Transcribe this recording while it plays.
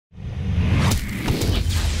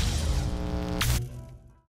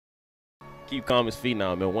Keep calm as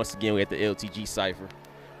Phenom, man. Once again, we at the LTG CYPHER.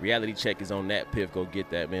 Reality check is on that piff. Go get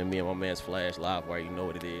that, man. Me and my man's Flash live wire. You know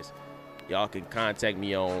what it is. Y'all can contact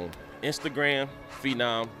me on Instagram,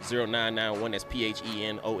 Phenom0991. That's Phenom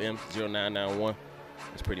 0991.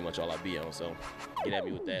 That's pretty much all I be on. So get at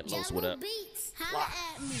me with that. Los, what up?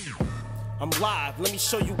 I'm live, let me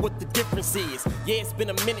show you what the difference is. Yeah, it's been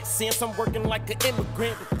a minute since I'm working like an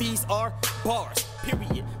immigrant, but these are bars,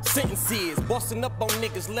 period, sentences. Bossing up on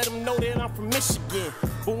niggas, let them know that I'm from Michigan.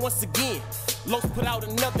 But once again, Los put out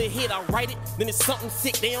another hit, I write it, then it's something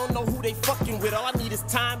sick. They don't know who they fucking with, all I need is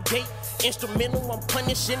time, date, instrumental, I'm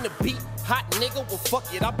punishing the beat. Hot nigga, well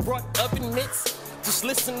fuck it, I brought oven mitts. Just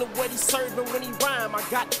listen to what he's serving when he rhyme. I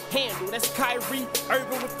got handle, that's Kyrie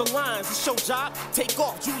Irving with the lines. It's your job, take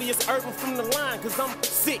off Julius Irving from the line. Cause I'm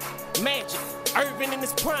sick, magic, Irving in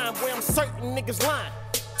his prime. Where I'm certain niggas lying,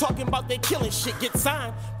 talking about they killing shit, get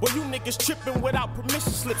signed. Well, you niggas tripping without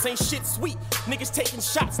permission slips, ain't shit sweet. Niggas taking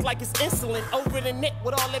shots like it's insulin. Over the net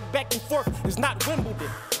with all that back and forth is not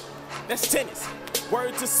Wimbledon, that's tennis.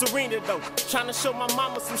 Word to Serena though, trying to show my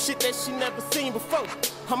mama some shit that she never seen before.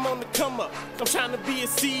 I'm on the come up, I'm trying to be a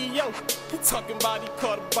CEO. He talking about he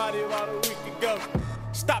caught a body about a week ago.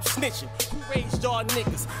 Stop snitching, who raised y'all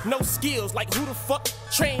niggas? No skills, like who the fuck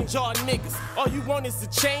trained y'all niggas? All you want is a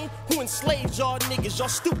chain, who enslaved y'all niggas? Y'all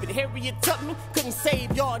stupid, Harriet Tubman couldn't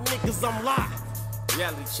save y'all niggas, I'm live.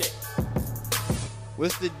 Reality check.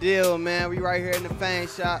 What's the deal, man? We right here in the Fang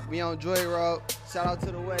Shop. We on Joy Road. Shout out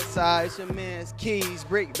to the west side. It's your man's Keys,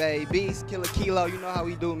 BRICKBABIES, Killer Kilo. You know how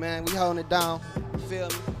we do, man. We holding it down. You feel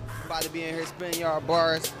me? About to be in here spinning y'all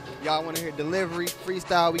bars. Y'all want to hear delivery,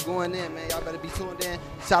 freestyle. We going in, man. Y'all better be tuned in.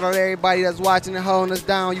 Shout out to everybody that's watching and holding us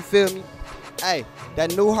down. You feel me? Hey,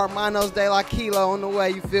 that new Hermanos De La Kilo on the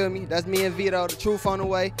way. You feel me? That's me and Vito. The truth on the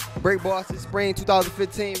way. Brick Bosses, spring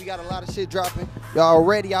 2015. We got a lot of shit dropping. Y'all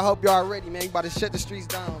ready? I hope y'all ready, man. You about to shut the streets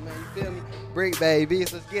down, man. You feel me?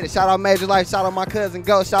 BRICKBABIES, let's get it. Shout out Major Life. Shout out my cousin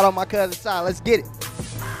Ghost. Shout out my cousin Side. Let's get it. Man,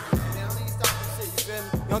 don't need to stop this shit. You feel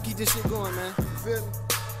me? Y'all keep this shit going, man. You feel me?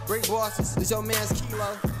 Brick Bosses. This your man's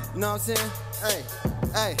Kilo. You know what I'm saying?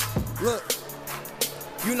 Hey, look.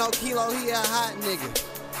 You know Kilo, he a hot nigga.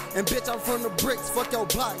 And bitch, I'm from the bricks, fuck your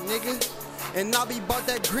block, nigga. And I be bout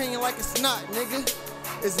that green like it's not, nigga.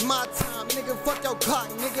 It's my time, nigga, fuck your clock,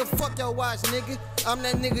 nigga. Fuck your watch, nigga. I'm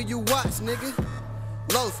that nigga you watch, nigga.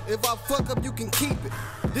 Los, if I fuck up, you can keep it.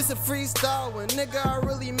 This a freestyle one, nigga, I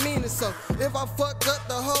really mean it. So if I fuck up,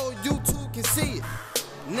 the whole YouTube can see it,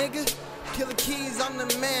 nigga. Killer Keys, I'm the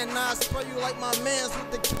man. Now I spray you like my mans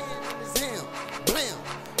with the can in his hand. Blam,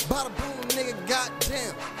 bada boom, nigga,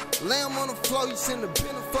 goddamn. Lay him on the floor, you send a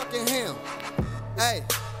bin of fucking him. Hey,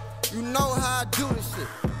 you know how I do this shit.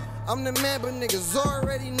 I'm the man, but niggas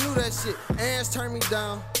already knew that shit. Ants turn me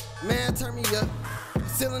down, man turn me up.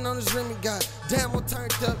 Ceiling on this rim, god damn, I'm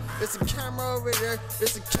turned up. It's a camera over there,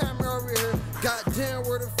 it's a camera over here. Goddamn,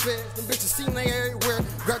 where the feds, them bitches see me everywhere.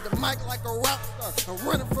 Grab the mic like a rock star, I'm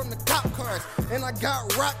running from the cop cars. And I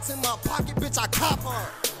got rocks in my pocket, bitch, I cop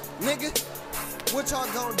hard. Nigga, what y'all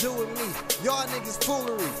gonna do with me? Y'all niggas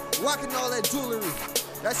foolery, rocking all that jewelry.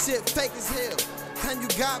 That shit fake as hell. Time you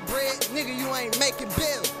got bread, nigga, you ain't making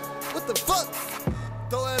bills. What the fuck?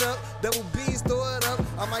 Throw it up, double B's, throw it up.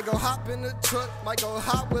 I might go hop in the truck, might go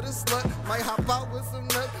hop with a slut, might hop out with some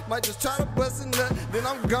nut, might just try to bust a nut. Then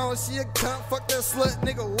I'm gone, she a cunt, fuck that slut,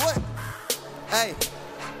 nigga, what? Hey,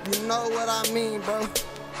 you know what I mean, bro.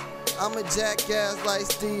 I'm a jackass like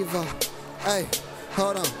Steve-O. Hey,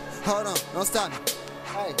 hold on, don't stop me.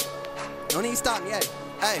 Hey, don't even stop me,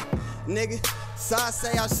 hey, nigga. So I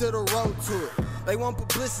say I should've wrote to it. They want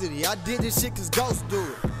publicity, I did this shit cause Ghost do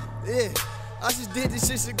it. Yeah, I just did this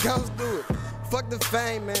shit cause Ghost do it. Fuck the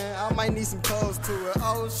fame, man, I might need some clothes to it.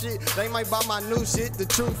 Oh shit, they might buy my new shit. The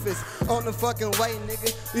truth is on the fucking way,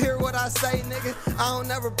 nigga. You hear what I say, nigga? I don't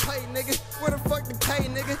never play, nigga. Where the fuck the K,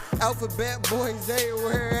 nigga? Alphabet boys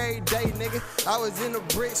everywhere, every day, nigga. I was in the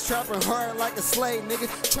bricks, trapping hard like a slave, nigga.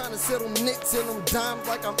 Trying to sell them nicks and them dimes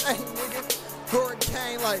like I'm A, nigga.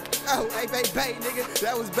 Hurricane like, oh, hey, baby, nigga.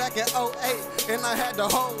 That was back in 08, and I had the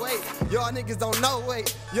whole weight. Y'all niggas don't know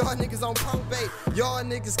weight. Y'all niggas on probate. Y'all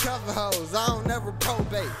niggas cover hoes. I don't never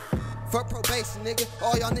probate. Fuck probation, nigga.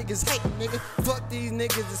 All y'all niggas hating, nigga. Fuck these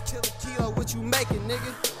niggas. It's Killer Kilo. What you making,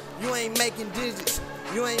 nigga? You ain't making digits.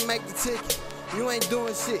 You ain't make the ticket. You ain't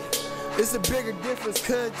doing shit. It's a bigger difference,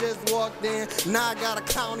 cuz just walked in. Now I gotta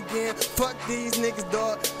count again. Fuck these niggas,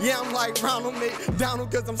 dog. Yeah, I'm like Ronald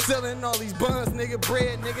McDonald, cause I'm selling all these buns, nigga.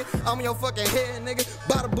 Bread, nigga. I'm in your fucking head, nigga.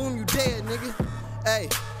 Bada boom, you dead, nigga. Hey,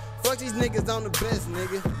 fuck these niggas on the best,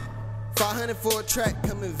 nigga. 500 for a track,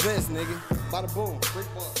 come invest, nigga. Bada boom,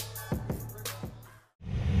 brick ball.